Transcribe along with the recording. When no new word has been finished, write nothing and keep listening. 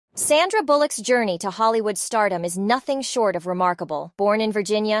Sandra Bullock's journey to Hollywood stardom is nothing short of remarkable. Born in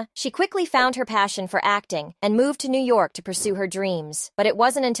Virginia, she quickly found her passion for acting and moved to New York to pursue her dreams. But it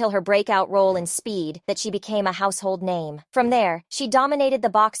wasn't until her breakout role in Speed that she became a household name. From there, she dominated the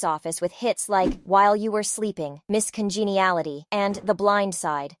box office with hits like While You Were Sleeping, Miss Congeniality, and The Blind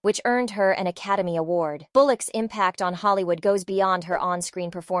Side, which earned her an Academy Award. Bullock's impact on Hollywood goes beyond her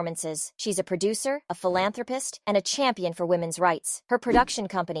on-screen performances. She's a producer, a philanthropist, and a champion for women's rights. Her production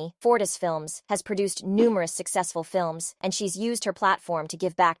company, Foris Films, has produced numerous successful films, and she's used her platform to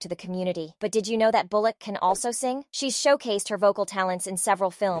give back to the community. But did you know that Bullock can also sing? She's showcased her vocal talents in several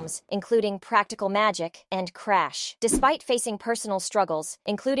films, including Practical Magic and Crash. Despite facing personal struggles,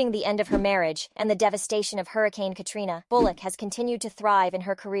 including the end of her marriage and the devastation of Hurricane Katrina, Bullock has continued to thrive in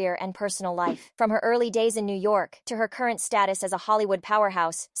her career and personal life. From her early days in New York to her current status as a Hollywood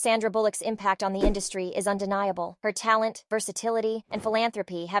powerhouse, Sandra Bullock's impact on the industry is undeniable. Her talent, versatility, and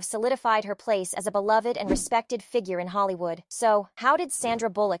philanthropy have solidified her place as a beloved and respected figure in Hollywood. So, how did Sandra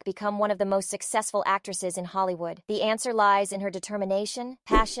Bullock become one of the most successful actresses in Hollywood? The answer lies in her determination,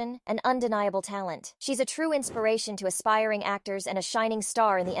 passion, and undeniable talent. She's a true inspiration to aspiring actors and a shining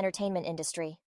star in the entertainment industry.